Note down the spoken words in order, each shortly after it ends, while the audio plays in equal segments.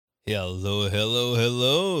Hello, hello,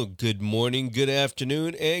 hello. Good morning, good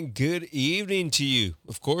afternoon, and good evening to you.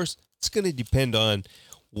 Of course, it's going to depend on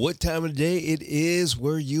what time of day it is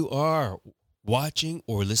where you are watching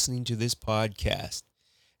or listening to this podcast.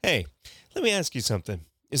 Hey, let me ask you something.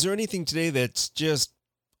 Is there anything today that's just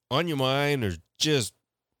on your mind or just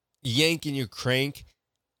yanking your crank?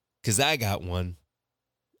 Because I got one.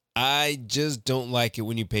 I just don't like it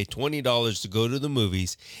when you pay $20 to go to the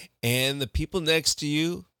movies and the people next to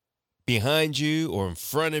you, behind you, or in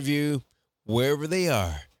front of you, wherever they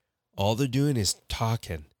are, all they're doing is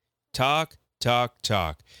talking. Talk, talk,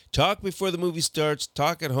 talk. Talk before the movie starts,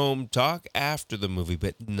 talk at home, talk after the movie,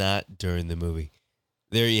 but not during the movie.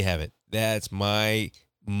 There you have it. That's my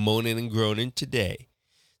moaning and groaning today.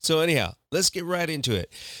 So, anyhow, let's get right into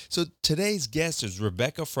it. So, today's guest is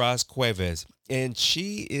Rebecca Frost Cuevas, and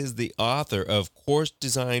she is the author of Course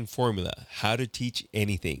Design Formula How to Teach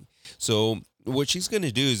Anything. So, what she's going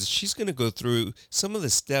to do is she's going to go through some of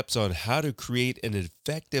the steps on how to create an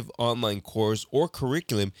effective online course or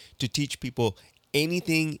curriculum to teach people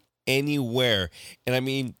anything, anywhere. And I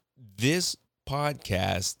mean, this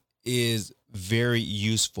podcast is very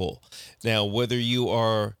useful. Now, whether you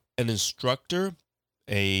are an instructor,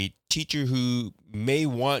 a teacher who may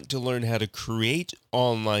want to learn how to create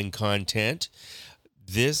online content,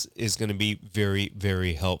 this is going to be very,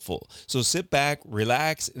 very helpful. So sit back,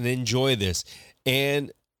 relax, and enjoy this.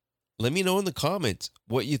 And let me know in the comments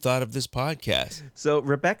what you thought of this podcast. So,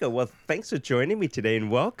 Rebecca, well, thanks for joining me today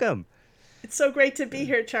and welcome. It's so great to be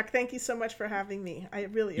here, Chuck. Thank you so much for having me. I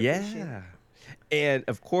really appreciate it. Yeah. And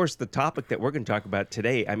of course, the topic that we're going to talk about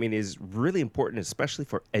today, I mean, is really important, especially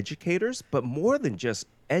for educators, but more than just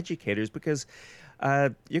educators, because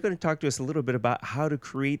you're going to talk to us a little bit about how to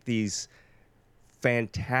create these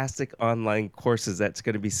fantastic online courses that's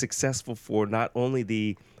going to be successful for not only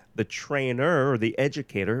the trainer or the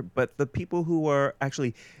educator, but the people who are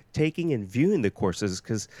actually taking and viewing the courses,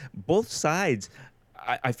 because both sides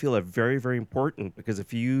I feel are very, very important, because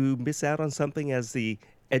if you miss out on something as the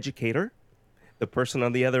educator, the person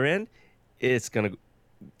on the other end, it's going to,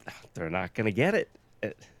 they're not going to get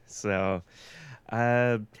it. So,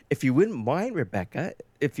 if you wouldn't mind, Rebecca,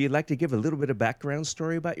 if you'd like to give a little bit of background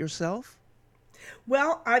story about yourself.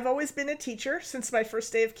 Well, I've always been a teacher since my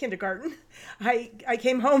first day of kindergarten. I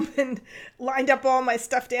came home and lined up all my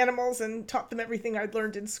stuffed animals and taught them everything I'd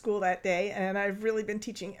learned in school that day, and I've really been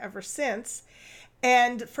teaching ever since.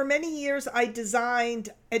 And for many years, I designed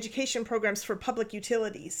education programs for public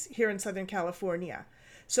utilities here in Southern California.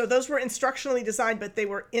 So those were instructionally designed, but they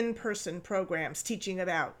were in-person programs teaching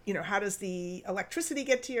about, how does the electricity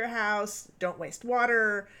get to your house? Don't waste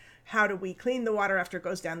water. How do we clean the water after it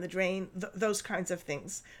goes down the drain? Those kinds of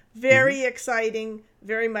things. Very exciting,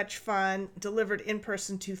 very much fun, delivered in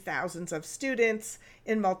person to thousands of students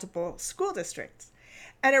in multiple school districts.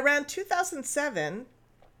 And around 2007,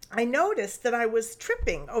 I noticed that I was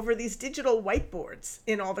tripping over these digital whiteboards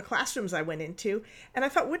in all the classrooms I went into. And I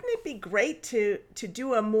thought, wouldn't it be great to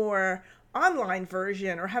do a more online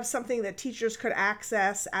version, or have something that teachers could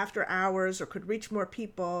access after hours or could reach more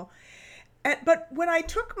people? But when I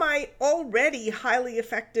took my already highly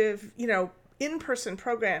effective, in-person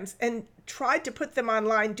programs and tried to put them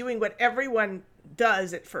online, doing what everyone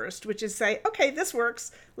does at first, which is say, okay, this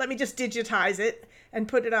works, let me just digitize it and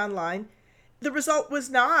put it online, the result was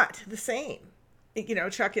not the same.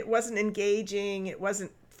 Chuck, it wasn't engaging, it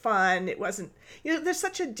wasn't fun, it wasn't, there's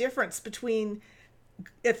such a difference between,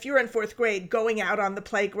 if you're in fourth grade, going out on the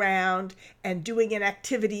playground and doing an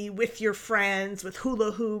activity with your friends with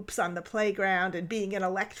hula hoops on the playground and being an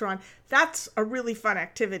electron. That's a really fun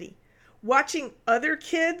activity. Watching other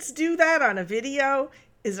kids do that on a video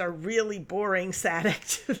is a really boring, sad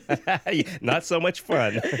activity. Not so much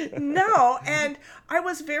fun. No, and I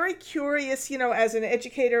was very curious, as an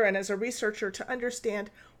educator and as a researcher, to understand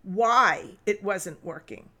why it wasn't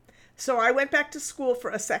working. So I went back to school for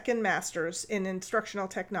a second master's in instructional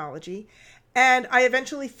technology, and I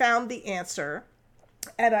eventually found the answer.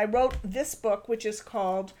 And I wrote this book, which is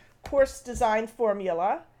called Course Design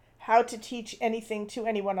Formula, How to Teach Anything to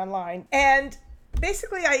Anyone Online. And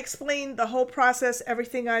basically, I explained the whole process,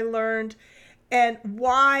 everything I learned, and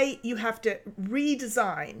why you have to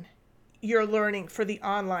redesign your learning for the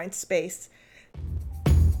online space.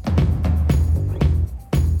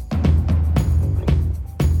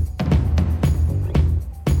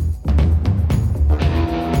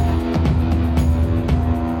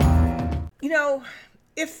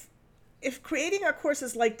 If creating a course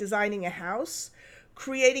is like designing a house,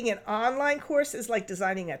 creating an online course is like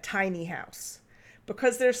designing a tiny house,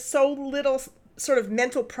 because there's so little sort of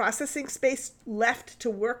mental processing space left to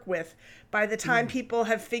work with by the time people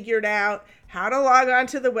have figured out how to log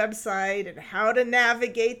onto the website and how to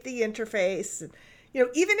navigate the interface. And,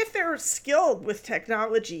 even if they're skilled with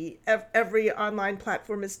technology, every online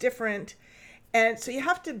platform is different. And so you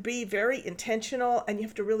have to be very intentional, and you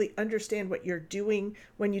have to really understand what you're doing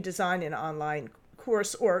when you design an online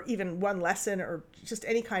course or even one lesson or just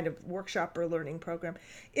any kind of workshop or learning program.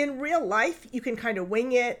 In real life, you can kind of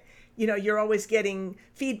wing it. You're always getting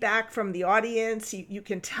feedback from the audience. You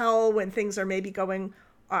can tell when things are maybe going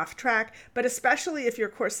off track. But especially if your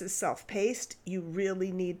course is self-paced, you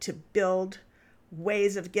really need to build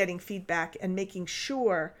ways of getting feedback and making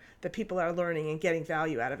sure that people are learning and getting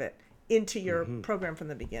value out of it into your program from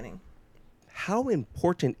the beginning. How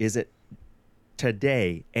important is it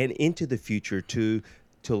today and into the future to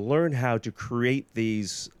learn how to create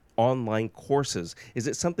these online courses? Is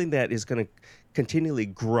it something that is going to continually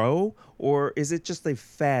grow, or is it just a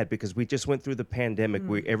fad because we just went through the pandemic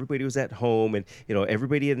where everybody was at home and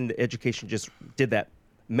everybody in education just did that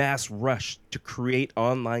mass rush to create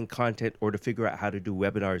online content or to figure out how to do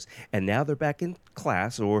webinars, and now they're back in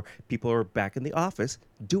class or people are back in the office?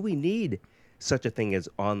 Do we need such a thing as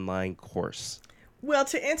online course? Well,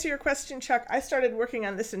 to answer your question, Chuck, I started working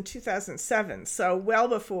on this in 2007, so well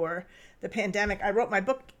before the pandemic. I wrote my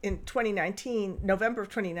book in 2019, November of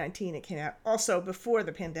 2019 it came out, also before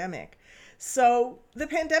the pandemic. So the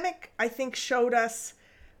pandemic, I think, showed us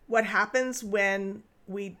what happens when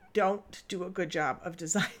we don't do a good job of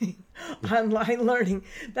designing online learning.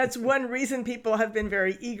 That's one reason people have been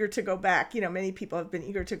very eager to go back. Many people have been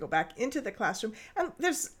eager to go back into the classroom. And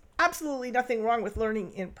there's absolutely nothing wrong with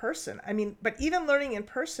learning in person. But even learning in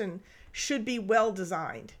person should be well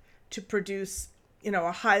designed to produce,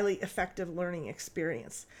 a highly effective learning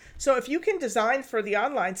experience. So if you can design for the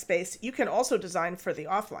online space, you can also design for the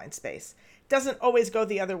offline space. It doesn't always go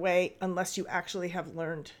the other way unless you actually have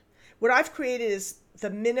learned. What I've created is the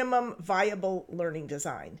minimum viable learning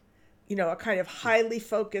design, a kind of highly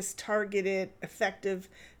focused, targeted, effective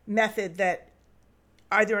method that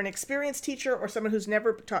either an experienced teacher or someone who's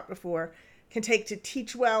never taught before can take to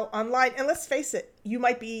teach well online. And let's face it, you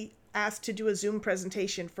might be asked to do a Zoom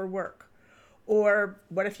presentation for work. Or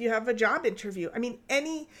what if you have a job interview?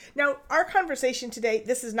 Now our conversation today,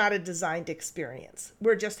 this is not a designed experience.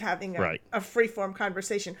 We're just having a free-form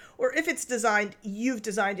conversation. Or if it's designed, you've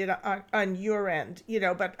designed it on your end,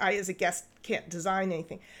 but I as a guest can't design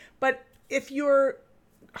anything. But if you're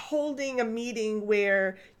holding a meeting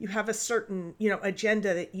where you have a certain,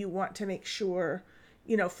 agenda that you want to make sure,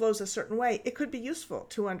 flows a certain way, it could be useful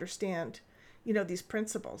to understand, these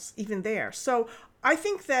principles even there. So I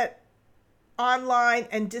think that online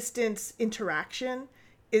and distance interaction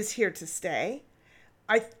is here to stay.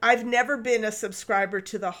 I've never been a subscriber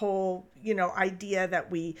to the whole, idea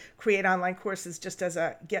that we create online courses just as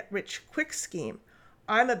a get-rich-quick scheme.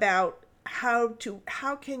 I'm about how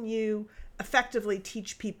can you effectively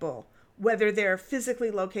teach people, whether they're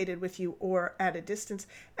physically located with you or at a distance.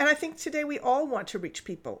 And I think today we all want to reach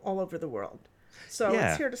people all over the world. So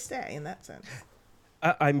it's here to stay in that sense.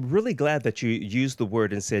 I'm really glad that you used the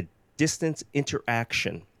word and said distance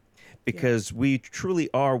interaction, because we truly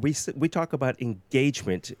are. We talk about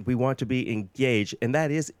engagement. We want to be engaged, and that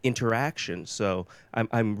is interaction. So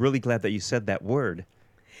I'm really glad that you said that word.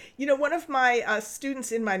 One of my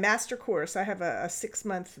students in my master course, I have a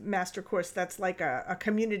 6-month master course that's like a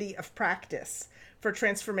community of practice for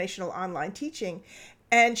transformational online teaching.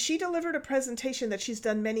 And she delivered a presentation that she's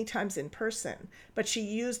done many times in person, but she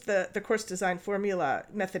used the course design formula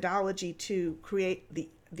methodology to create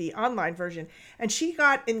the online version. And she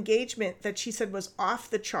got engagement that she said was off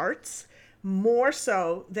the charts, more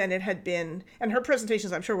so than it had been. And her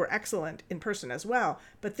presentations, I'm sure, were excellent in person as well.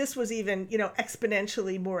 But this was even,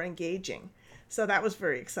 exponentially more engaging. So that was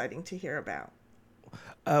very exciting to hear about.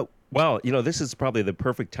 Well, this is probably the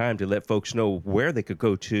perfect time to let folks know where they could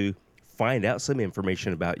go to find out some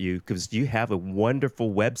information about you, because you have a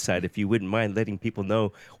wonderful website. If you wouldn't mind letting people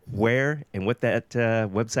know where and what that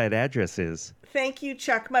website address is. Thank you,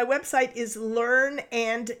 Chuck. My website is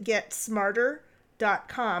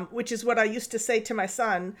learnandgetsmarter.com, which is what I used to say to my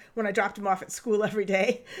son when I dropped him off at school every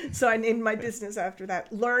day. So I named my business after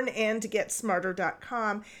that,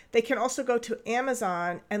 learnandgetsmarter.com. They can also go to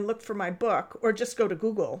Amazon and look for my book, or just go to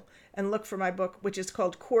Google and look for my book, which is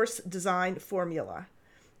called Course Design Formula.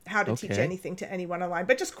 How to teach anything to anyone online.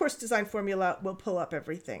 But just Course Design Formula will pull up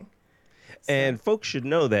everything. So. And folks should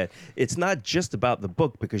know that it's not just about the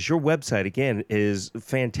book, because your website, again, is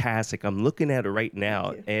fantastic. I'm looking at it right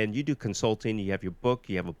now. And you do consulting. You have your book.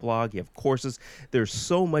 You have a blog. You have courses. There's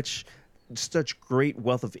so much such great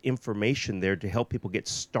wealth of information there to help people get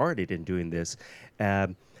started in doing this.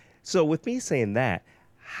 So with me saying that,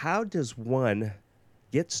 how does one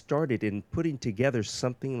get started in putting together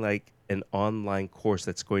something like an online course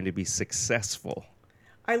that's going to be successful?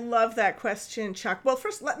 I love that question, Chuck. Well,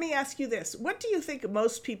 first, let me ask you this. What do you think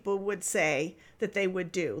most people would say that they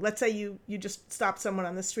would do? Let's say you just stopped someone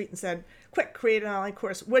on the street and said, quick, create an online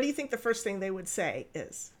course. What do you think the first thing they would say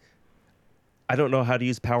is? I don't know how to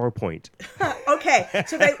use PowerPoint. Okay,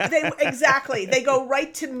 so they exactly, they go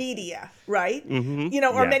right to media, right? Or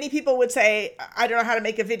Yeah. many people would say, I don't know how to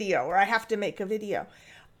make a video, or I have to make a video.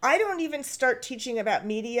 I don't even start teaching about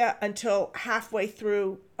media until halfway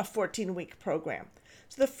through a 14-week program.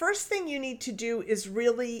 So the first thing you need to do is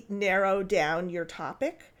really narrow down your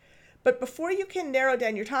topic. But before you can narrow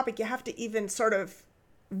down your topic, you have to even sort of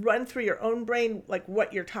run through your own brain, like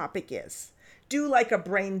what your topic is. Do like a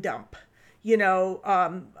brain dump.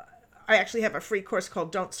 I actually have a free course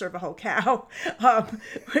called Don't Serve a Whole Cow.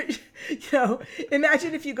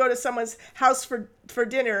 Imagine if you go to someone's house for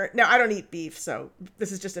dinner. Now, I don't eat beef, so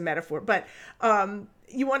this is just a metaphor. But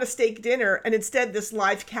you want a steak dinner, and instead this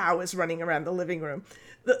live cow is running around the living room.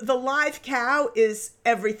 The live cow is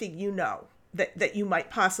everything you know that you might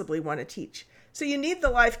possibly want to teach. So you need the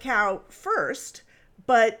live cow first,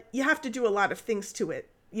 but you have to do a lot of things to it,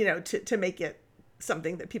 to make it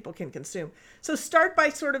something that people can consume. So start by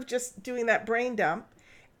sort of just doing that brain dump,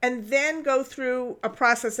 and then go through a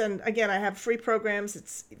process. And again, I have free programs.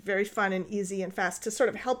 It's very fun and easy and fast to sort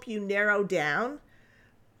of help you narrow down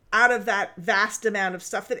out of that vast amount of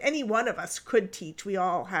stuff that any one of us could teach. We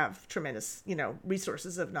all have tremendous,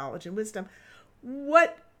 resources of knowledge and wisdom.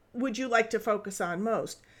 What would you like to focus on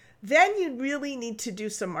most? Then you really need to do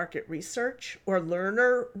some market research or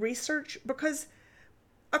learner research, because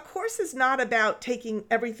a course is not about taking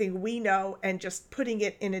everything we know and just putting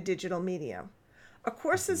it in a digital medium. A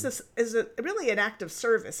course is really an act of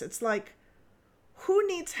service. It's like, who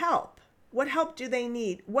needs help? What help do they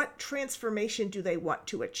need? What transformation do they want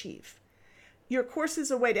to achieve? Your course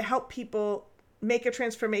is a way to help people make a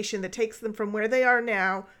transformation that takes them from where they are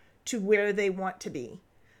now to where they want to be.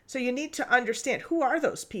 So you need to understand, who are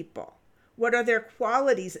those people? What are their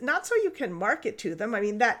qualities? Not so you can market to them, I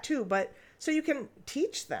mean that too, but so you can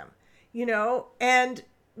teach them, and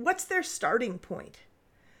what's their starting point?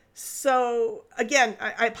 So again,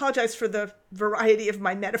 I apologize for the variety of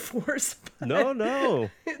my metaphors. No.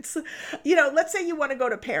 It's, let's say you want to go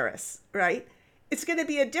to Paris, right? It's going to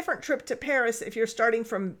be a different trip to Paris if you're starting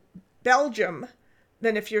from Belgium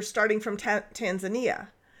than if you're starting from Tanzania.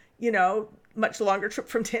 Much longer trip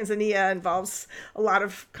from Tanzania involves a lot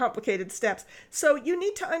of complicated steps. So you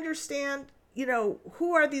need to understand,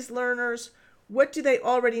 who are these learners? What do they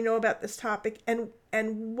already know about this topic? And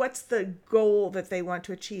what's the goal that they want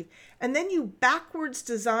to achieve? And then you backwards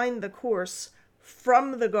design the course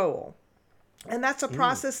from the goal. And that's a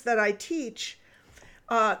process that I teach.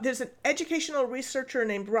 There's an educational researcher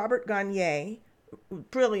named Robert Gagne,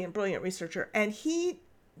 brilliant researcher, and he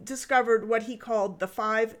discovered what he called the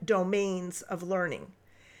 5 domains of learning.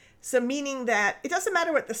 So meaning that it doesn't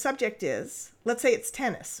matter what the subject is. Let's say it's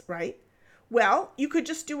tennis, right? Well, you could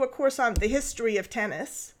just do a course on the history of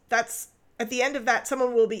tennis. That's, at the end of that,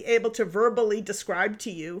 someone will be able to verbally describe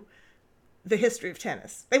to you the history of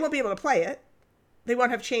tennis. They won't be able to play it. They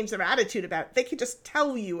won't have changed their attitude about it. They can just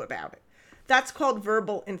tell you about it. That's called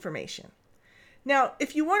verbal information. Now,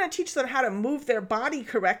 if you want to teach them how to move their body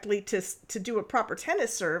correctly to do a proper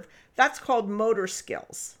tennis serve, that's called motor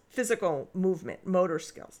skills, physical movement, motor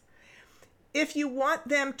skills. If you want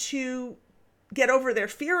them to get over their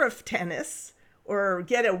fear of tennis or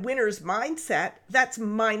get a winner's mindset, that's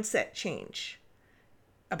mindset change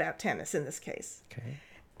about tennis in this case. Okay.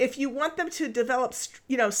 If you want them to develop,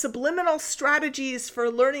 subliminal strategies for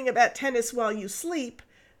learning about tennis while you sleep,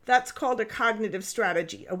 that's called a cognitive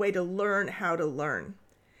strategy, a way to learn how to learn.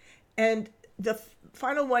 And the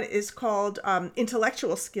final one is called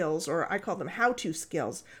intellectual skills, or I call them how-to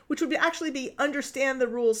skills, which would actually be understand the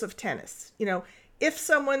rules of tennis. If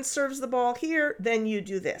someone serves the ball here, then you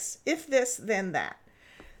do this. If this, then that.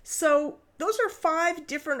 So those are 5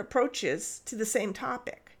 different approaches to the same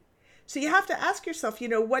topic. So you have to ask yourself,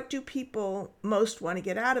 what do people most want to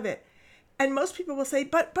get out of it? And most people will say,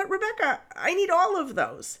 but Rebecca, I need all of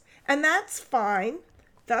those. And that's fine.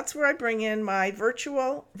 That's where I bring in my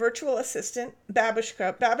virtual assistant,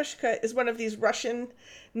 Babushka. Babushka is one of these Russian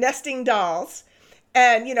nesting dolls.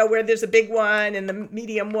 And, where there's a big one and the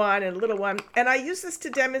medium one and a little one. And I use this to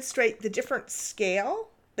demonstrate the different scale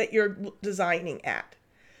that you're designing at.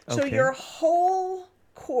 So Okay. your whole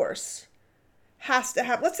course has to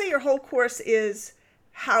have, let's say your whole course is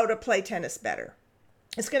how to play tennis better.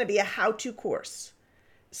 It's going to be a how-to course.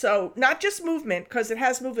 So not just movement, because it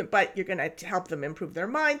has movement, but you're going to help them improve their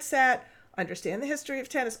mindset, understand the history of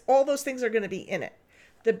tennis. All those things are going to be in it.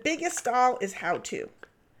 The biggest style is how-to.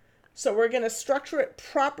 So we're going to structure it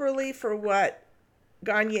properly for what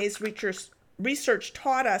Gagne's research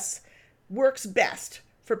taught us works best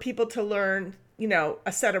for people to learn,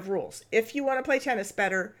 a set of rules. If you want to play tennis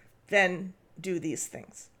better, then do these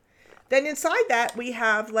things. Then inside that, we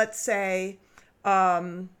have, let's say,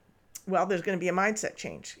 there's going to be a mindset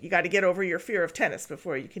change. You got to get over your fear of tennis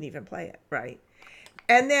before you can even play it, right?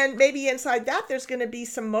 And then maybe inside that, there's going to be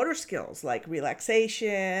some motor skills like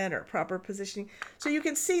relaxation or proper positioning. So you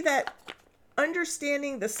can see that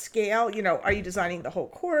understanding the scale, are you designing the whole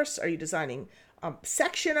course? Are you designing a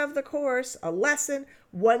section of the course, a lesson,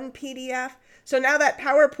 one PDF? So now that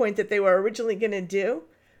PowerPoint that they were originally going to do,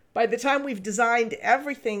 by the time we've designed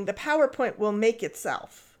everything, the PowerPoint will make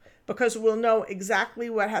itself because we'll know exactly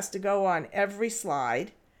what has to go on every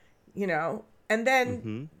slide, and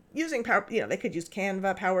then using they could use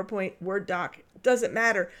Canva, PowerPoint, Word doc, doesn't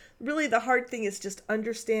matter. Really, the hard thing is just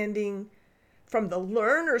understanding from the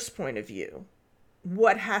learner's point of view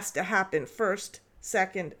what has to happen first,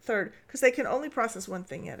 second, third, because they can only process one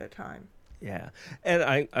thing at a time. Yeah.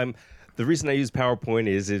 And I'm the reason I use PowerPoint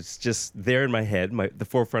is it's just there in my head, the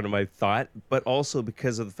forefront of my thought, but also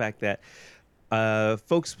because of the fact that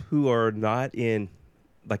folks who are not in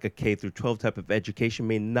like a K through 12 type of education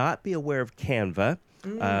may not be aware of Canva.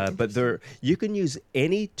 But you can use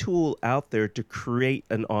any tool out there to create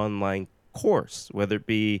an online course, whether it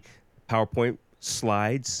be PowerPoint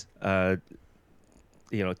slides,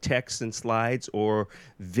 text and slides, or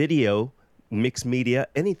video, mixed media,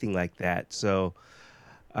 anything like that. So,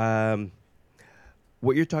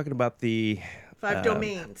 what you're talking about, the 5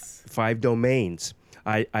 domains. 5 domains.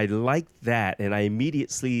 I like that, and I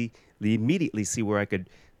immediately see where I could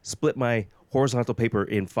split my horizontal paper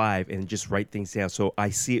in 5 and just write things down so I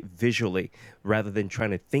see it visually rather than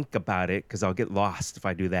trying to think about it, because I'll get lost if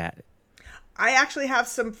I do that. I actually have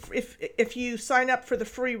some, if you sign up for the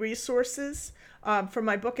free resources for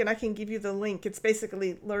my book, and I can give you the link, it's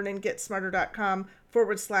basically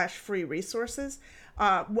learnandgetsmarter.com/free resources.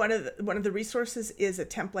 One of the resources is a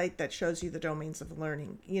template that shows you the domains of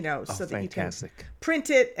learning, so that fantastic. You can print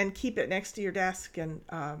it and keep it next to your desk. And,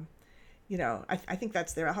 I think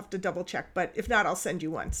that's there. I'll have to double check, but if not, I'll send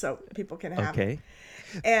you one so people can have it.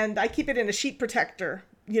 And I keep it in a sheet protector,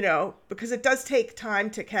 because it does take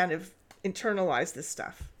time to kind of internalize this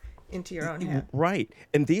stuff into your own head. Right.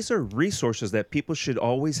 And these are resources that people should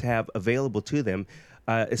always have available to them,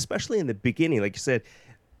 especially in the beginning. Like you said,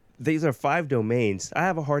 these are 5 domains. I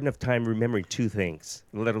have a hard enough time remembering 2 things,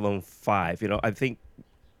 let alone 5. I think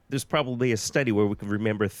there's probably a study where we can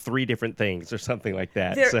remember 3 different things or something like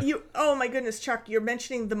that. Oh my goodness, Chuck, you're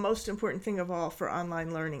mentioning the most important thing of all for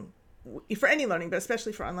online learning, for any learning, but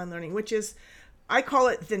especially for online learning, which is, I call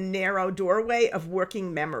it the narrow doorway of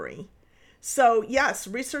working memory. So yes,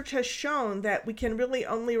 research has shown that we can really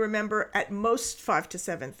only remember at most 5 to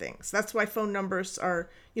 7 things. That's why phone numbers are,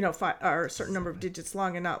 are a certain number of digits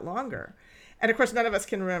long and not longer. And of course, none of us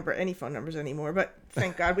can remember any phone numbers anymore, but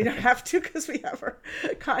thank God we don't have to, because we have our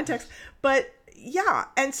contacts. But yeah,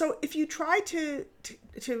 and so if you try to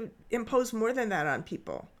impose more than that on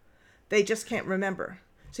people, they just can't remember.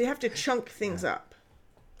 So you have to chunk things up.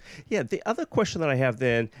 Yeah, the other question that I have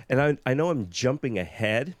then, and I know I'm jumping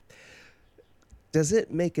ahead, does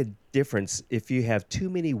it make a difference if you have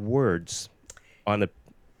too many words on a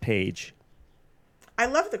page? I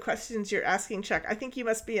love the questions you're asking, Chuck. I think you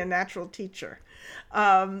must be a natural teacher.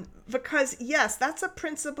 Because, yes, that's a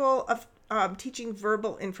principle of teaching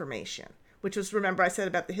verbal information, which was, remember I said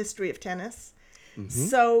about the history of tennis? Mm-hmm.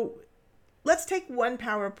 So let's take one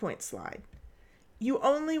PowerPoint slide. You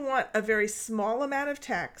only want a very small amount of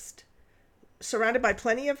text surrounded by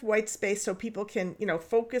plenty of white space so people can,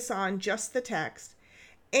 focus on just the text,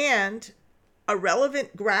 and a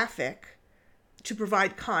relevant graphic to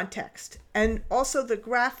provide context. And also the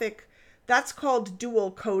graphic, that's called dual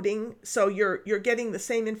coding. So you're getting the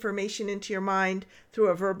same information into your mind through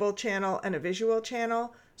a verbal channel and a visual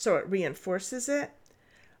channel, so it reinforces it.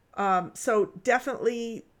 So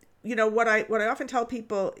definitely, what I often tell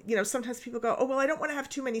people, sometimes people go, oh, well, I don't want to have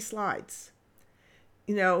too many slides.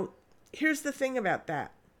 Here's the thing about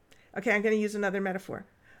that. Okay, I'm going to use another metaphor.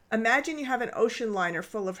 Imagine you have an ocean liner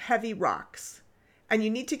full of heavy rocks, and you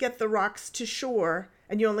need to get the rocks to shore,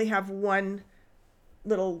 and you only have one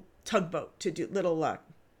little tugboat to do,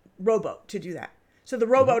 rowboat to do that. So the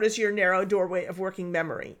rowboat is your narrow doorway of working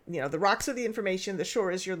memory. The rocks are the information, the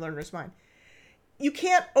shore is your learner's mind. you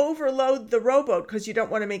can't overload the rowboat because you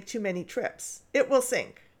don't want to make too many trips. It will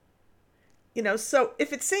sink. So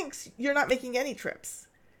if it sinks, you're not making any trips.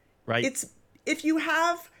 Right.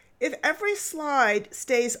 If every slide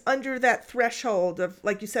stays under that threshold of,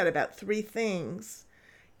 like you said, about 3 things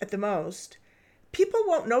at the most, people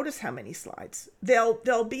won't notice how many slides.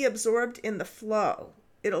 They'll be absorbed in the flow.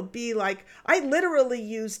 It'll be like, I literally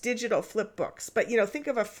use digital flip books, but think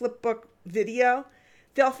of a flip book video.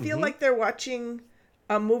 They'll feel like they're watching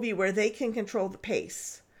a movie where they can control the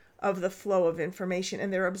pace of the flow of information,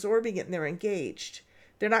 and they're absorbing it and they're engaged.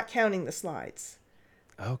 They're not counting the slides.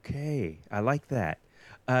 Okay, I like that.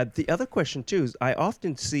 The other question too is I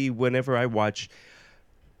often see whenever I watch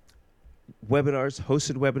webinars,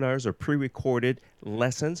 hosted webinars or pre-recorded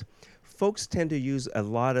lessons, folks tend to use a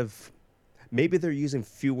lot of, maybe they're using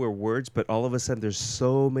fewer words, but all of a sudden there's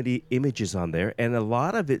so many images on there, and a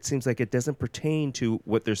lot of it seems like it doesn't pertain to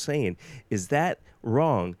what they're saying. Is that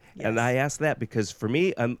wrong? Yes. And I ask that because for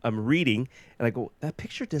me, I'm reading and I go, that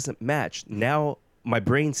picture doesn't match. Now my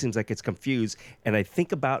brain seems like it's confused, and I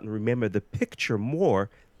think about and remember the picture more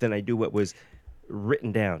than I do what was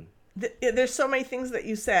written down. There's so many things that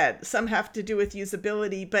you said. Some have to do with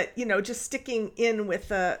usability, but just sticking in with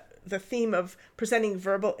the theme of presenting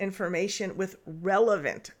verbal information with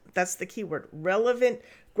relevant, that's the key word, relevant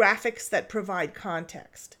graphics that provide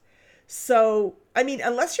context. So,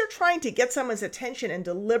 unless you're trying to get someone's attention and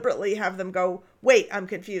deliberately have them go, wait, I'm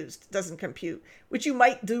confused, doesn't compute, which you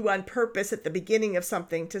might do on purpose at the beginning of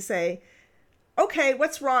something to say, okay,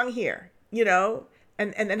 what's wrong here?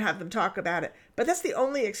 And then have them talk about it. But that's the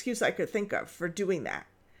only excuse I could think of for doing that.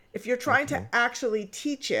 If you're trying to actually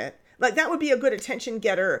teach it, like that would be a good attention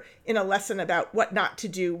getter in a lesson about what not to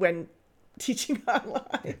do when teaching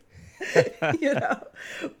online.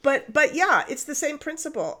 But yeah, it's the same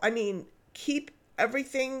principle. Keep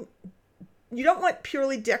everything. You don't want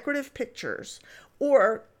purely decorative pictures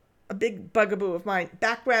or a big bugaboo of mine,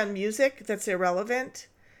 background music that's irrelevant,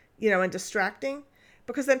 and distracting,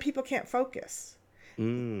 because then people can't focus.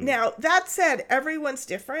 Now, that said, everyone's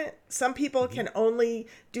different. Some people can only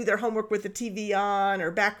do their homework with the TV on or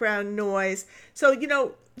background noise. So,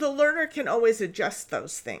 the learner can always adjust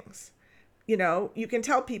those things. You can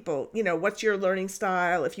tell people, what's your learning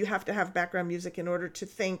style. If you have to have background music in order to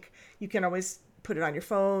think, you can always put it on your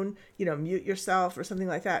phone, mute yourself or something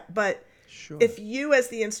like that. But Sure. If you as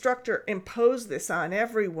the instructor impose this on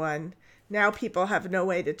everyone, now people have no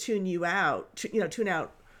way to tune you out, tune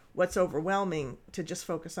out what's overwhelming to just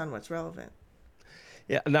focus on what's relevant.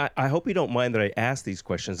 Yeah, and I hope you don't mind that I ask these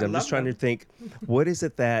questions. I'm just trying to think, what is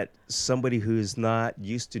it that somebody who's not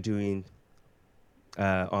used to doing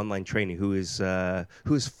online training, who is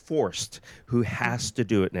forced, who has to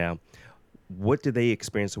do it now, what do they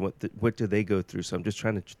experience and what do they go through? So I'm just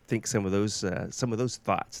trying to think some of those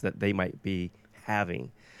thoughts that they might be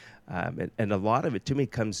having, and a lot of it to me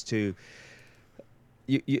comes to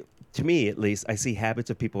you. To me, at least, I see habits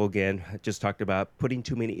of people, again, I just talked about putting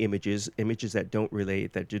too many images that don't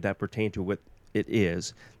relate, that do not pertain to what it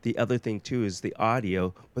is. The other thing, too, is the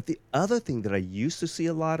audio. But the other thing that I used to see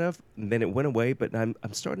a lot of, and then it went away, but I'm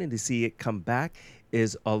starting to see it come back,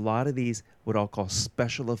 is a lot of these, what I'll call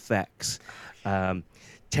special effects.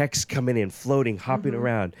 Text coming in, floating, hopping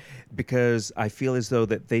around, because I feel as though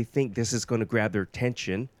that they think this is going to grab their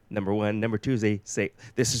attention, number one. Number two is they say,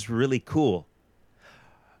 this is really cool.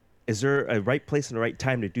 Is there a right place and a right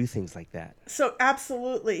time to do things like that? So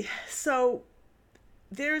absolutely. So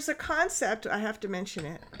there's a concept, I have to mention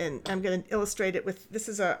it, and I'm going to illustrate it with, this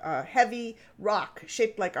is a heavy rock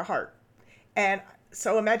shaped like a heart. And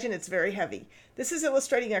so imagine it's very heavy. This is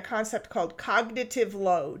illustrating a concept called cognitive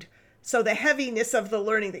load. So the heaviness of the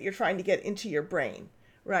learning that you're trying to get into your brain,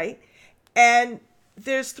 right? And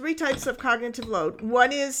there's 3 types of cognitive load.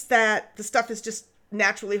 One is that the stuff is just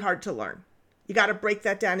naturally hard to learn. You got to break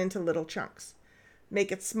that down into little chunks, make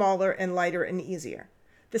it smaller and lighter and easier.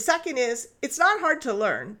 The second is it's not hard to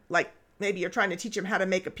learn. Like maybe you're trying to teach them how to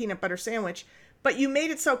make a peanut butter sandwich, but you made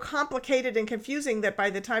it so complicated and confusing that by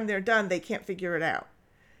the time they're done, they can't figure it out.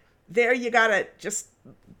 There you got to just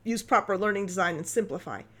use proper learning design and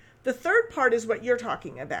simplify. The third part is what you're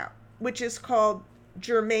talking about, which is called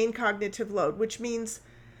germane cognitive load, which means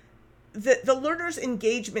the learner's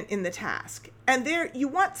engagement in the task. And there you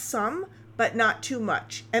want some, but not too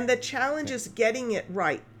much. And the challenge is getting it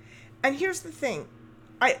right. And here's the thing.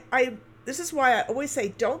 This is why I always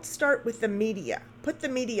say, don't start with the media. Put the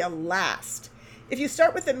media last. If you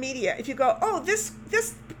start with the media, if you go, oh, this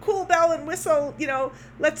cool bell and whistle,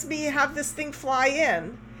 lets me have this thing fly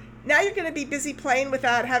in. Now you're going to be busy playing with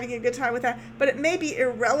that, having a good time with that. But it may be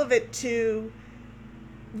irrelevant to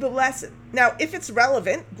the lesson. Now, if it's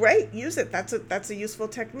relevant, great, use it. That's a useful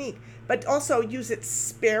technique. But also use it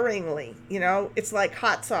sparingly. It's like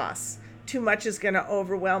hot sauce. Too much is going to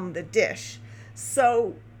overwhelm the dish.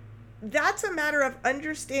 So that's a matter of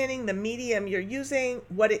understanding the medium you're using,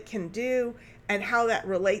 what it can do, and how that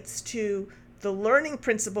relates to the learning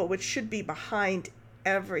principle, which should be behind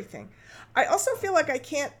everything. I also feel like I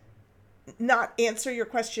can't not answer your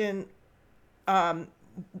question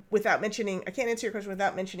without mentioning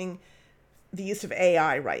the use of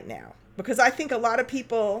AI right now, because I think a lot of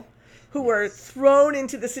people who were thrown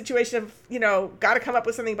into the situation of, got to come up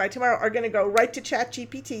with something by tomorrow are going to go right to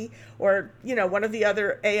ChatGPT or, one of the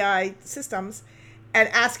other AI systems and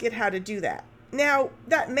ask it how to do that. Now,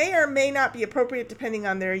 that may or may not be appropriate depending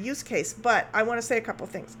on their use case, but I want to say a couple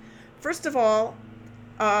things. First of all,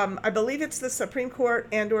 I believe it's the Supreme Court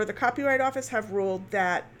and or the Copyright Office have ruled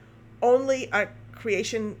that only a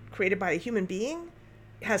creation created by a human being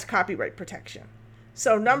has copyright protection.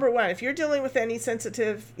 So number one, if you're dealing with any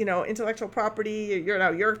sensitive, intellectual property,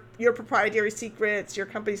 your proprietary secrets, your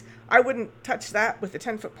companies, I wouldn't touch that with a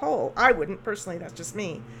 10-foot pole. I wouldn't personally, that's just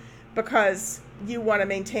me, because you want to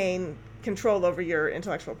maintain control over your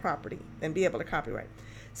intellectual property and be able to copyright.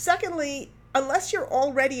 Secondly, unless you're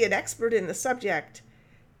already an expert in the subject,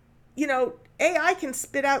 AI can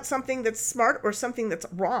spit out something that's smart or something that's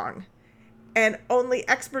wrong, and only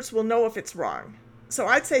experts will know if it's wrong. So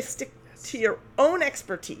I'd say stick to your own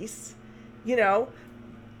expertise.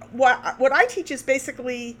 What I teach is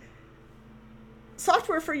basically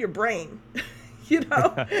software for your brain.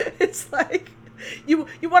 It's like you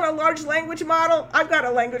want a large language model? I've got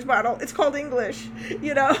a language model. It's called English.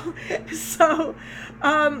 So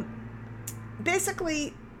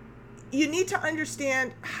basically you need to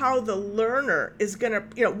understand how the learner is going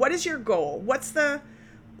to, what is your goal? Let's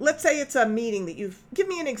say it's a meeting give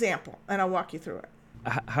me an example and I'll walk you through it.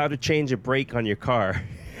 How to change a brake on your car.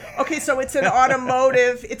 Okay, so it's an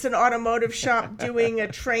automotive shop doing a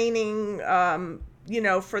training,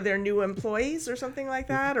 for their new employees or something like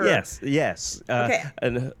that? Or? Yes. Okay.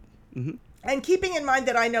 And keeping in mind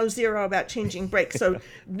that I know zero about changing brakes, so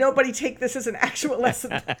nobody take this as an actual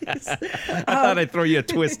lesson, please. I thought I'd throw you a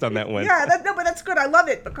twist on that one. Yeah, but that's good. I love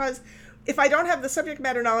it, because if I don't have the subject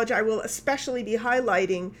matter knowledge, I will especially be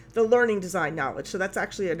highlighting the learning design knowledge. So that's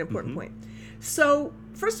actually an important point. So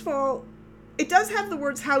first of all, it does have the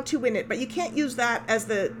words how to in it, but you can't use that as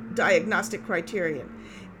the diagnostic criterion.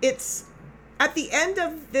 It's at the end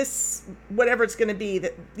of this, whatever it's going to be,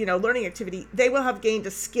 that learning activity, they will have gained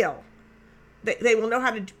a skill. They will know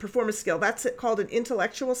how to perform a skill. That's called an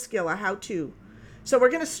intellectual skill, a how-to. So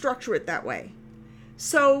we're going to structure it that way.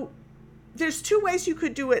 So there's two ways you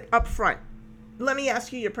could do it up front. Let me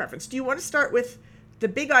ask you your preference. Do you want to start with the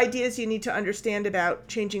big ideas you need to understand about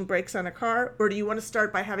changing brakes on a car, or do you want to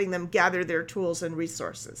start by having them gather their tools and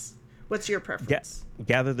resources? What's your preference?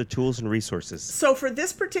 Gather the tools and resources. So for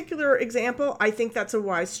this particular example, I think that's a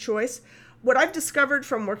wise choice. What I've discovered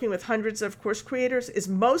from working with hundreds of course creators is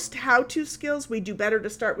most how-to skills, we do better to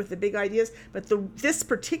start with the big ideas, but this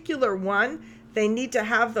particular one, they need to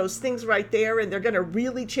have those things right there, and they're going to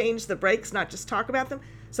really change the brakes, not just talk about them.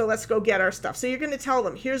 So let's go get our stuff. So you're going to tell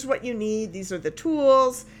them, here's what you need. These are the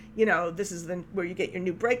tools. This is where you get your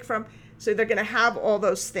new brake from. So they're going to have all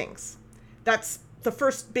those things. That's the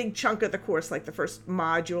first big chunk of the course, like the first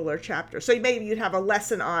module or chapter. So maybe you'd have a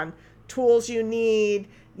lesson on tools you need,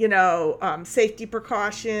 safety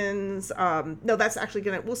precautions. No, that's actually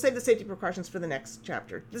we'll save the safety precautions for the next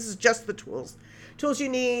chapter. This is just the tools you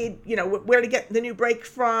need, where to get the new brake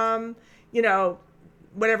from,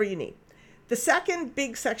 whatever you need. The second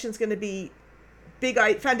big section is going to be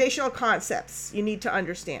foundational concepts you need to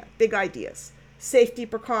understand, big ideas, safety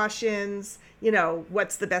precautions,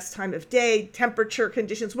 what's the best time of day, temperature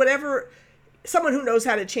conditions, whatever someone who knows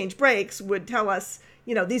how to change brakes would tell us,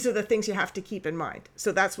 these are the things you have to keep in mind.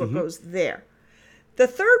 So that's what goes there. The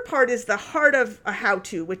third part is the heart of a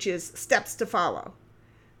how-to, which is steps to follow.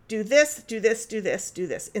 Do this, do this, do this, do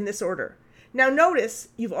this, in this order. Now notice,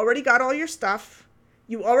 you've already got all your stuff.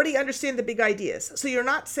 You already understand the big ideas. So you're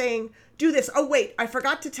not saying, do this. Oh, wait, I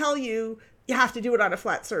forgot to tell you, you have to do it on a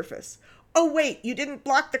flat surface. Oh, wait, you didn't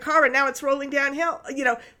block the car and now it's rolling downhill.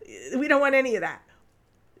 We don't want any of that.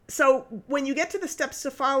 So when you get to the steps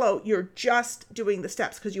to follow, you're just doing the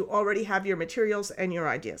steps because you already have your materials and your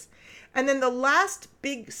ideas. And then the last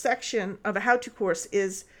big section of a how-to course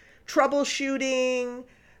is troubleshooting,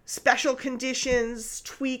 special conditions,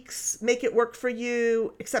 tweaks, make it work for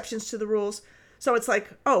you, exceptions to the rules. So it's like,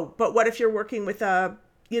 oh, but what if you're working with a,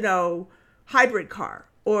 hybrid car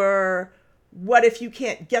or what if you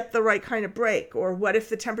can't get the right kind of brake? Or what if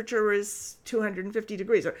the temperature is 250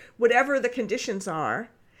 degrees? Or whatever the conditions are.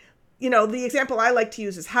 The example I like to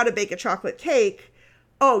use is how to bake a chocolate cake.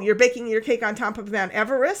 Oh, you're baking your cake on top of Mount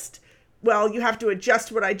Everest? Well, you have to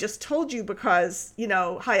adjust what I just told you because,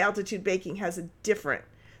 high altitude baking has a different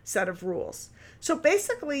set of rules. So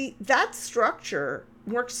basically, that structure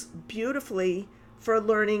works beautifully for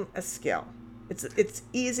learning a skill. It's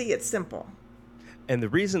easy, it's simple. And the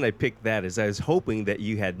reason I picked that is I was hoping that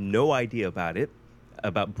you had no idea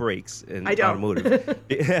about brakes and I don't. automotive.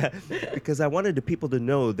 Because I wanted the people to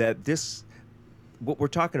know that what we're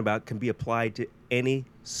talking about can be applied to any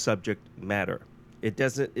subject matter. It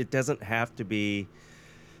doesn't have to be,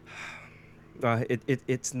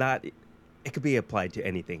 it's not, it could be applied to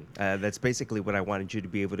anything. That's basically what I wanted you to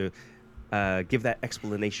be able to give that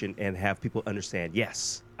explanation and have people understand.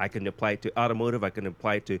 Yes, I can apply it to automotive, I can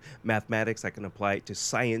apply it to mathematics, I can apply it to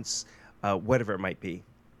science, whatever it might be.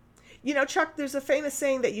 Chuck, there's a famous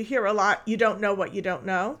saying that you hear a lot, you don't know what you don't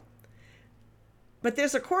know. But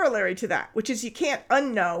there's a corollary to that, which is you can't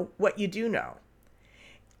unknow what you do know.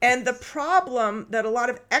 And the problem that a lot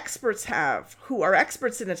of experts have, who are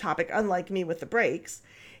experts in a topic, unlike me with the brakes,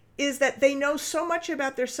 is that they know so much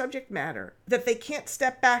about their subject matter that they can't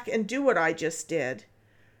step back and do what I just did.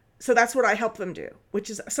 So that's what I help them do,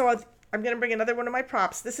 I'm going to bring another one of my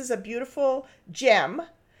props. This is a beautiful gem.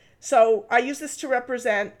 So I use this to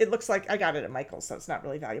represent, it looks like, I got it at Michael's, so it's not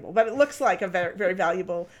really valuable, but it looks like a very, very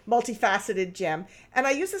valuable, multifaceted gem. And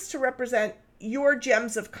I use this to represent your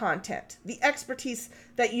gems of content, the expertise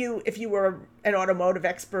that if you were an automotive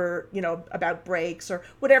expert, about brakes or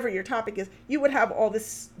whatever your topic is, you would have all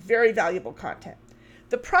this very valuable content.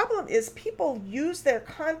 The problem is people use their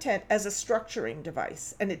content as a structuring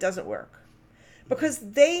device, and it doesn't work because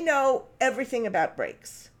they know everything about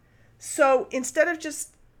brakes. So instead of just,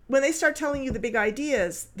 when they start telling you the big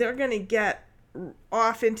ideas, they're going to get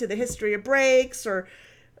off into the history of brakes or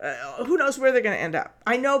who knows where they're going to end up.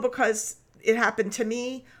 I know because it happened to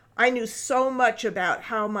me. I knew so much about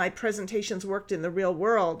how my presentations worked in the real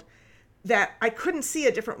world that I couldn't see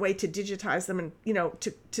a different way to digitize them and,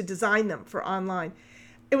 to design them for online.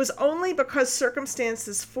 It was only because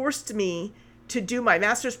circumstances forced me to do my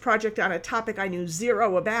master's project on a topic I knew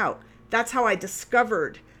zero about. That's how I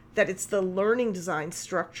discovered that it's the learning design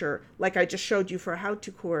structure, like I just showed you for a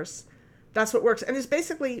how-to course. That's what works. And it's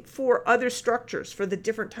basically for other structures, for the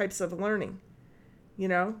different types of learning,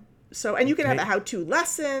 So, and you can have a how-to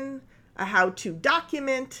lesson, a how-to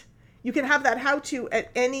document. You can have that how-to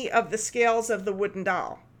at any of the scales of the wooden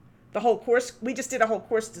doll. The whole course, we just did a whole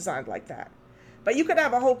course designed like that. But you could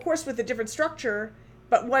have a whole course with a different structure,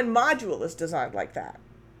 but one module is designed like that.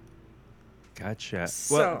 Gotcha.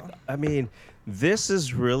 So, this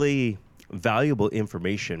is really valuable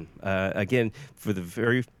information. Again, for the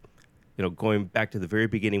very, going back to the very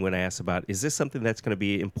beginning when I asked about, is this something that's going to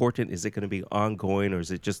be important? Is it going to be ongoing, or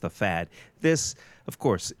is it just a fad? This, of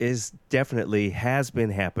course, has been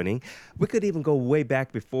happening. We could even go way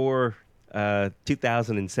back before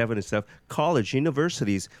 2007 and stuff.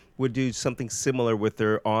 Universities would do something similar with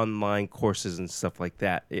their online courses and stuff like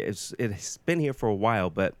that. It's been here for a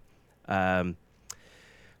while, but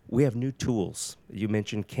we have new tools. You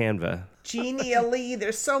mentioned Canva. Genially,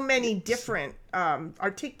 there's so many different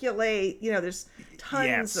Articulate. There's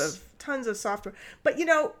tons of software. But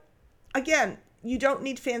again, you don't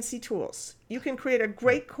need fancy tools. You can create a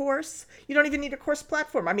great course. You don't even need a course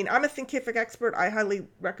platform. I'm a Thinkific expert. I highly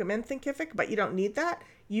recommend Thinkific, but you don't need that.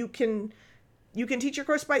 You can teach your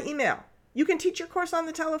course by email. You can teach your course on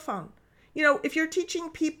the telephone. If you're teaching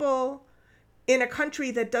people in a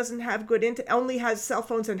country that doesn't have only has cell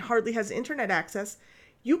phones and hardly has internet access,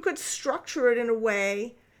 you could structure it in a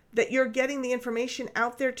way that you're getting the information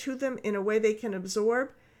out there to them in a way they can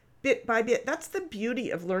absorb bit by bit. That's the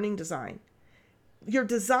beauty of learning design. Your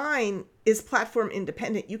design is platform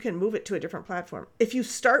independent. You can move it to a different platform. If you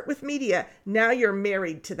start with media, now you're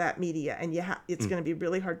married to that media, and it's going to be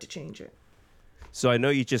really hard to change it. So I know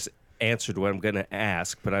you just answered what I'm going to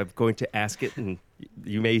ask, but I'm going to ask it, and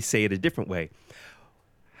you may say it a different way.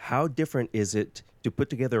 How different is it to put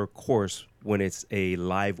together a course when it's a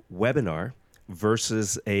live webinar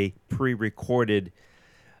versus a pre-recorded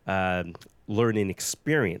learning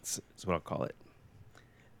experience, is what I'll call it?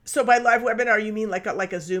 So by live webinar, you mean like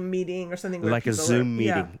a Zoom meeting or something? Like a Zoom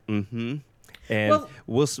meeting. Yeah. Mm-hmm. And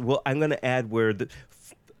I'm going to add where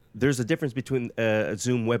there's a difference between a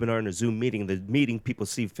Zoom webinar and a Zoom meeting. The meeting people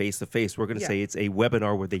see face to face. We're going to say it's a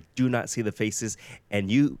webinar where they do not see the faces,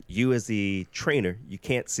 and you as the trainer, you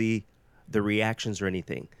can't see the reactions or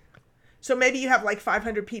anything. So maybe you have like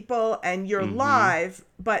 500 people and you're live,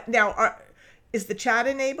 but now is the chat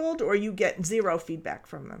enabled, or you get zero feedback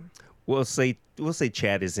from them? We'll say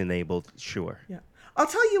chat is enabled. Sure. Yeah. I'll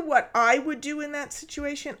tell you what I would do in that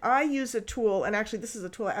situation. I use a tool, and actually this is a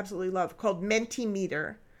tool I absolutely love, called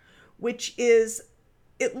Mentimeter, which is,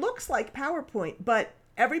 it looks like PowerPoint, but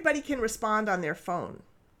everybody can respond on their phone.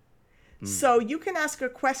 So you can ask a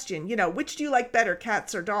question, which do you like better,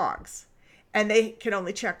 cats or dogs? And they can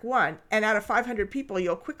only check one. And out of 500 people,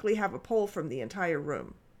 you'll quickly have a poll from the entire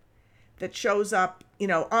room that shows up,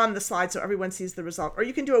 on the slide so everyone sees the result. Or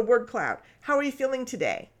you can do a word cloud. How are you feeling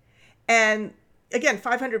today? And again,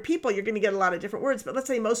 500 people, you're going to get a lot of different words. But let's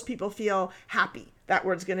say most people feel happy. That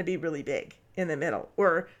word's going to be really big in the middle.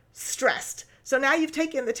 Or stressed. So now you've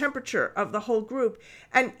taken the temperature of the whole group.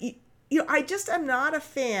 And I just am not a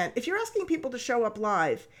fan. If you're asking people to show up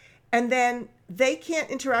live and then they can't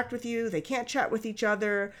interact with you, they can't chat with each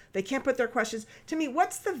other, they can't put their questions, to me,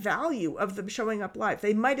 what's the value of them showing up live?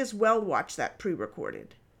 They might as well watch that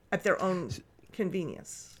pre-recorded at their own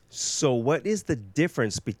convenience. So what is the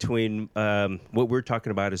difference between what we're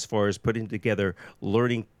talking about as far as putting together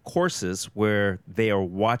learning courses where they are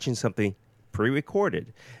watching something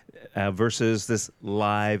pre-recorded versus this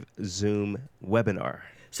live Zoom webinar?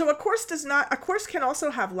 So a course can also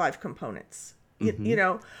have live components.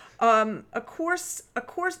 A course,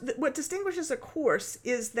 what distinguishes a course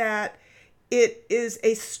is that it is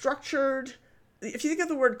a structured, if you think of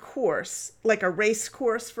the word course, like a race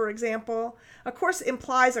course, for example, a course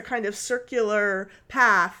implies a kind of circular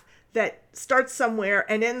path that starts somewhere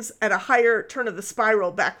and ends at a higher turn of the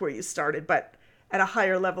spiral back where you started, but at a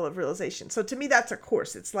higher level of realization. So to me, that's a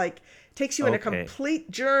course. It's like, takes you in a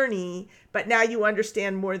complete journey, but now you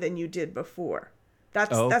understand more than you did before.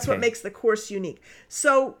 That's what makes the course unique.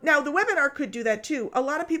 So now the webinar could do that too. A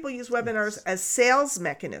lot of people use webinars as sales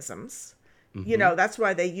mechanisms. That's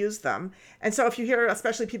why they use them. And so if you hear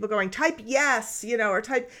especially people going, type yes, or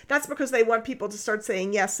type, that's because they want people to start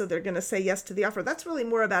saying yes. So they're going to say yes to the offer. That's really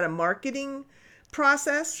more about a marketing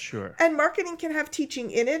process. Sure. And marketing can have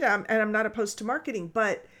teaching in it. And I'm not opposed to marketing,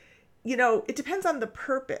 but it depends on the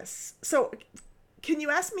purpose. So can you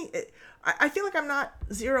ask me, I feel like I'm not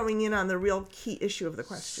zeroing in on the real key issue of the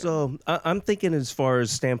question. So I'm thinking as far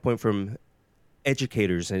as standpoint from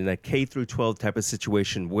educators in a K through 12 type of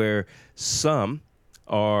situation where some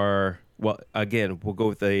are, well, again, we'll go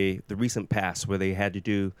with the recent past where they had to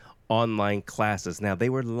do online classes. Now they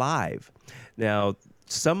were live. Now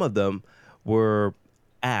some of them were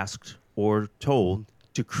asked or told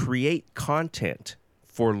to create content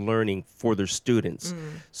for learning for their students.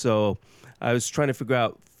 So I was trying to figure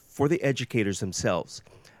out for the educators themselves,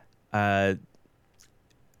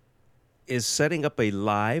 is setting up a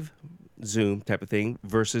live Zoom type of thing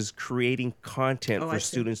versus creating content for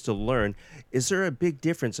students to learn. Is there a big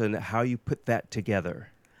difference in how you put that together?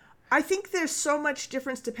 I think there's so much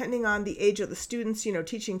difference depending on the age of the students.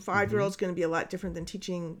 Teaching 5-year-olds going to be a lot different than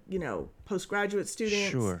teaching, postgraduate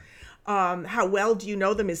students. Sure. How well do you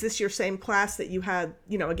know them? Is this your same class that you had,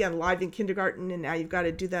 again, live in kindergarten, and now you've got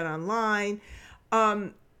to do that online?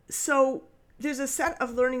 So there's a set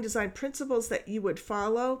of learning design principles that you would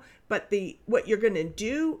follow, but what you're going to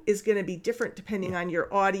do is going to be different depending on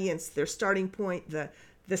your audience, their starting point,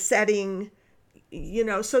 the setting.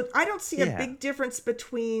 So I don't see a big difference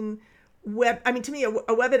between to me, a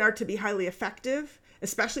webinar to be highly effective,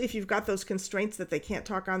 especially if you've got those constraints that they can't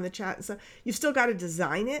talk on the chat and stuff, you've still got to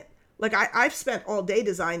design it. Like I've spent all day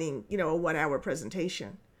designing, a 1-hour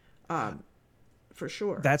presentation, for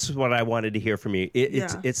sure. That's what I wanted to hear from you.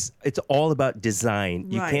 It's all about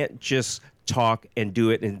design. You can't just talk and do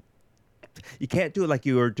it, and you can't do it like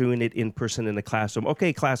you are doing it in person in the classroom.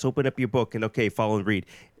 Okay, class, open up your book and follow and read.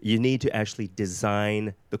 You need to actually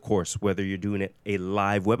design the course, whether you're doing it a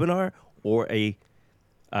live webinar or a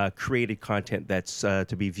created content that's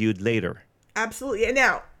to be viewed later. Absolutely. And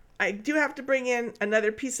now I do have to bring in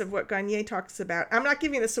another piece of what Gagne talks about. I'm not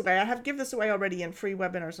giving this away. I have given this away already in free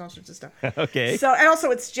webinars and all sorts of stuff. Okay. So, and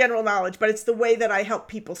also it's general knowledge, but it's the way that I help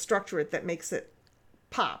people structure it that makes it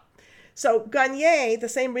pop. So Gagne, the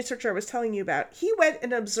same researcher I was telling you about, he went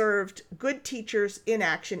and observed good teachers in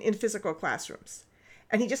action in physical classrooms.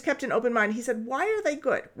 And he just kept an open mind. He said, why are they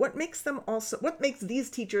good? What makes these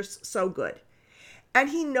teachers so good? And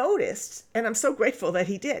he noticed, and I'm so grateful that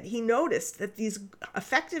he did, he noticed that these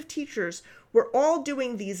effective teachers were all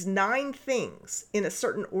doing these 9 things in a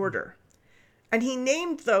certain order. And he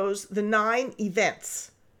named those the 9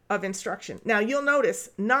 events of instruction. Now, you'll notice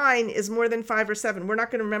 9 is more than 5 or 7. We're not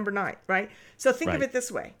going to remember 9, right? So think of it this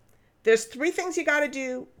way. There's 3 things you got to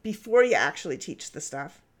do before you actually teach the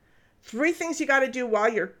stuff, 3 things you got to do while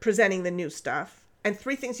you're presenting the new stuff, and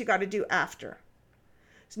 3 things you got to do after.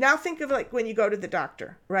 So now think of like when you go to the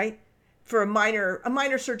doctor, right? For a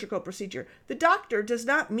minor surgical procedure. The doctor does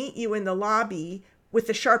not meet you in the lobby with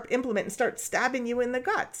a sharp implement and start stabbing you in the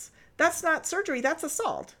guts. That's not surgery, that's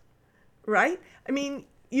assault, right? I mean,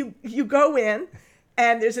 you go in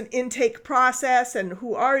and there's an intake process, and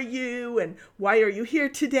who are you and why are you here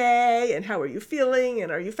today and how are you feeling and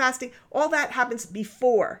are you fasting? All that happens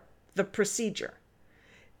before the procedure.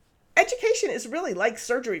 Education is really like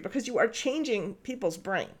surgery because you are changing people's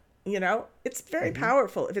brain, you know? It's very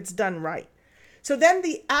powerful if it's done right. So then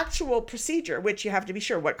the actual procedure, which you have to be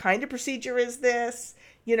sure, what kind of procedure is this?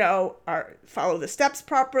 You know, follow the steps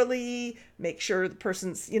properly, make sure the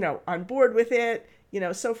person's, you know, on board with it, you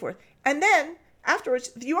know, so forth. And then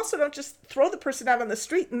afterwards, you also don't just throw the person out on the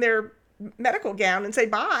street in their medical gown and say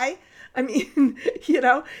bye. I mean, you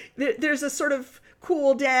know, there's a sort of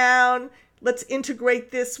cool down. Let's integrate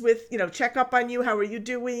this with, you know, check up on you. How are you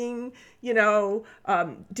doing? You know,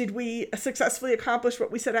 did we successfully accomplish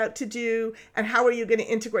what we set out to do? And how are you going to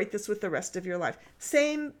integrate this with the rest of your life?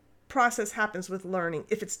 Same process happens with learning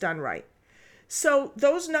if it's done right. So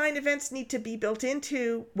those 9 events need to be built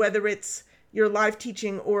into, whether it's your live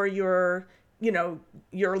teaching or your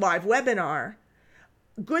live webinar.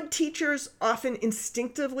 Good teachers often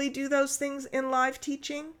instinctively do those things in live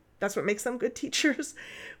teaching. That's what makes them good teachers.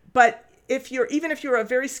 But even if you're a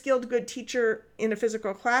very skilled, good teacher in a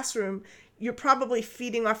physical classroom, you're probably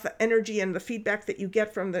feeding off the energy and the feedback that you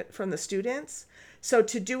get from the students. So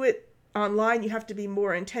to do it online, you have to be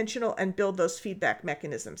more intentional and build those feedback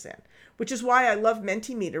mechanisms in, which is why I love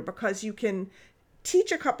Mentimeter, because you can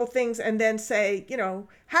teach a couple things and then say, you know,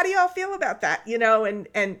 how do y'all feel about that? You know, and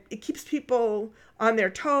it keeps people on their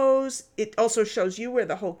toes. It also shows you where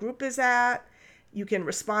the whole group is at. You can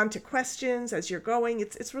respond to questions as you're going.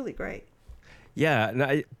 It's really great. Yeah,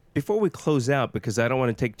 and before we close out, because I don't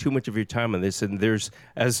want to take too much of your time on this, and there's,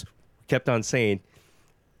 as we kept on saying,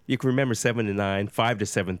 you can remember 7 to 9, 5 to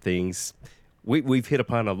 7 things. We've hit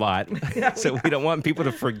upon a lot, so we don't want people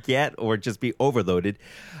to forget or just be overloaded.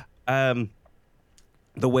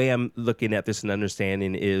 The way I'm looking at this and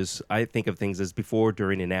understanding is I think of things as before,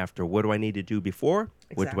 during, and after. What do I need to do before?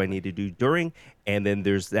 Exactly. What do I need to do during? And then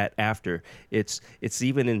there's that after. It's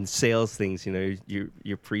even in sales things, you know,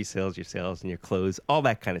 your pre-sales, your sales, and your close, all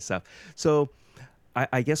that kind of stuff. So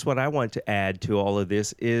I guess what I want to add to all of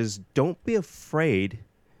this is don't be afraid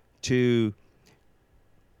to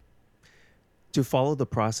follow the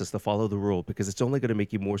process, to follow the rule, because it's only going to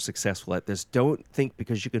make you more successful at this. Don't think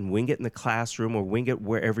because you can wing it in the classroom or wing it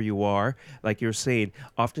wherever you are. Like you're saying,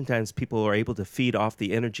 oftentimes people are able to feed off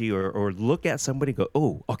the energy or look at somebody and go,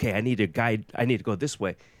 oh, okay, I need a guide. I need to go this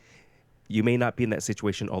way. You may not be in that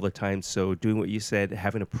situation all the time. So doing what you said,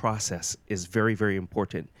 having a process is very, very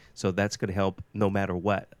important. So that's going to help no matter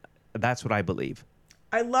what. That's what I believe.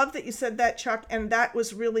 I love that you said that, Chuck, and that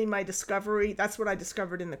was really my discovery. That's what I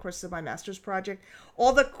discovered in the course of my master's project.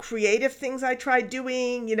 All the creative things I tried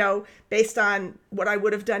doing, you know, based on what I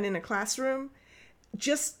would have done in a classroom,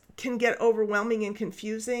 just can get overwhelming and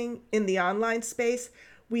confusing in the online space.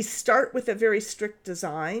 We start with a very strict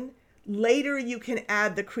design. Later, you can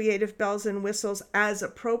add the creative bells and whistles as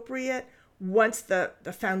appropriate once the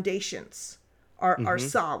foundations are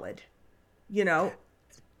solid, you know?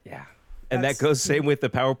 Yeah. And that goes same with the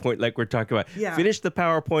PowerPoint, like we're talking about. Yeah. Finish the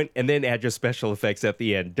PowerPoint and then add your special effects at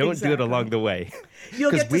the end. Don't do it along the way.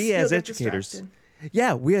 Because we as educators,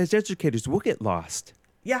 we'll get lost.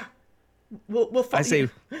 Yeah, we'll I say,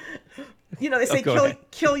 you know, they say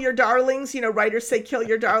kill your darlings. You know, writers say kill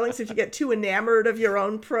your darlings. If you get too enamored of your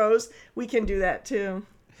own prose, we can do that too.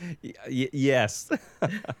 Yes.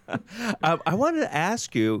 I wanted to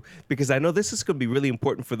ask you, because I know this is going to be really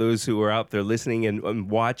important for those who are out there listening and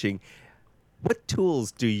watching. What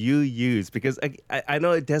tools do you use? Because I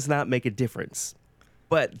know it does not make a difference,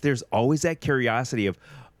 but there's always that curiosity of,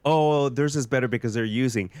 oh, theirs is better because they're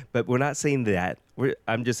using. But we're not saying that.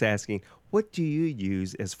 I'm just asking, what do you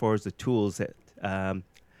use as far as the tools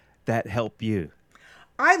that help you?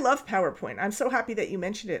 I love PowerPoint. I'm so happy that you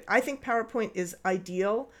mentioned it. I think PowerPoint is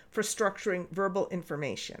ideal for structuring verbal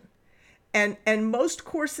information. And most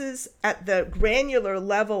courses at the granular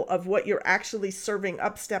level of what you're actually serving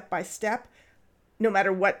up step by step, no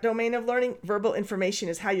matter what domain of learning, verbal information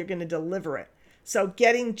is how you're going to deliver it. So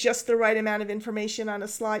getting just the right amount of information on a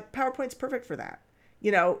slide, PowerPoint's perfect for that.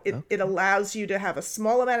 You know, it allows you to have a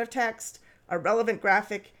small amount of text, a relevant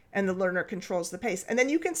graphic, and the learner controls the pace. And then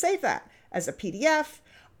you can save that as a PDF.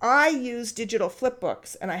 I use digital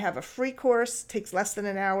flipbooks, and I have a free course, takes less than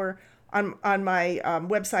an hour, on my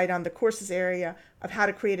website on the courses area of how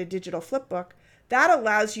to create a digital flipbook. That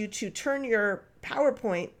allows you to turn your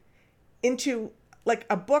PowerPoint into like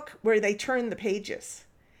a book where they turn the pages.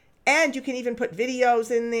 And you can even put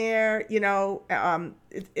videos in there,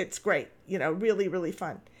 it's great, really, really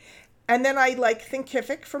fun. And then I like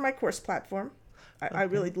Thinkific for my course platform. I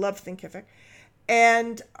really love Thinkific.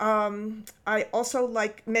 And I also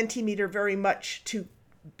like Mentimeter very much to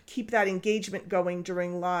keep that engagement going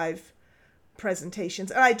during live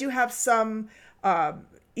presentations. And I do have some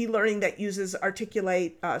e-learning that uses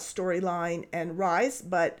Articulate, Storyline, and Rise,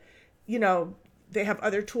 but, they have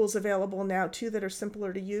other tools available now too that are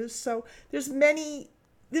simpler to use. So there's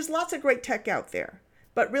lots of great tech out there.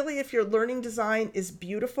 But really, if your learning design is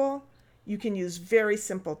beautiful, you can use very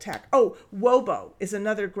simple tech. Oh, Wobo is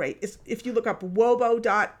another great. If you look up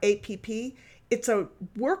wobo.app, it's a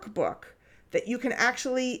workbook that you can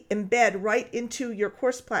actually embed right into your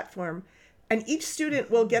course platform. And each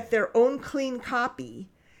student will get their own clean copy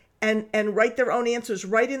and write their own answers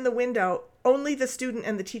right in the window. Only the student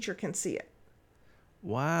and the teacher can see it.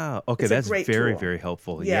 Wow. Okay, It's a that's great very, tool. very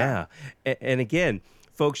helpful. Yeah. Yeah. And again,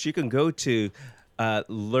 folks, you can go to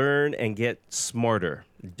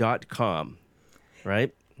learnandgetsmarter.com,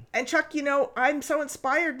 right? And Chuck, I'm so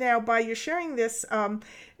inspired now by you sharing this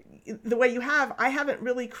the way you have. I haven't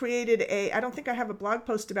really created I don't think I have a blog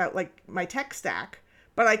post about like my tech stack,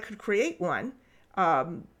 but I could create one.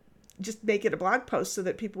 Just make it a blog post so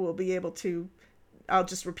that people will be able to, I'll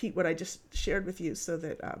just repeat what I just shared with you so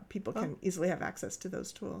that people can easily have access to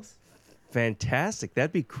those tools. Fantastic.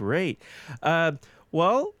 That'd be great.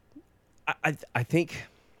 Well, I think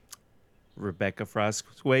Rebecca Frost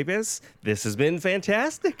Cuevas, this has been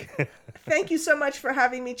fantastic. Thank you so much for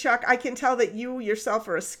having me, Chuck. I can tell that you yourself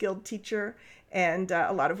are a skilled teacher, and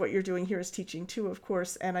a lot of what you're doing here is teaching too, of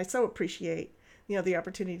course. And I so appreciate the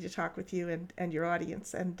opportunity to talk with you and your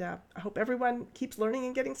audience. And I hope everyone keeps learning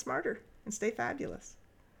and getting smarter and stay fabulous.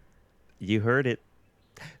 You heard it.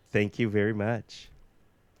 Thank you very much.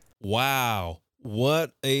 Wow.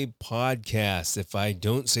 What a podcast, if I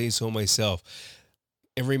don't say so myself.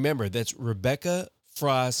 And remember, that's Rebecca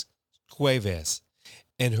Frost Cuevas.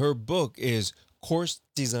 And her book is Course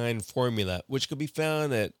Design Formula, which can be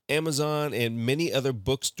found at Amazon and many other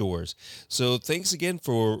bookstores. So thanks again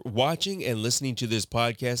for watching and listening to this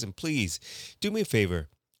podcast. And please do me a favor,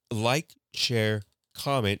 like, share,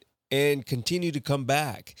 comment, and continue to come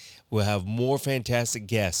back. We'll have more fantastic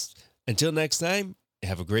guests. Until next time,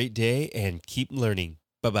 have a great day and keep learning.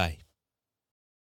 Bye-bye.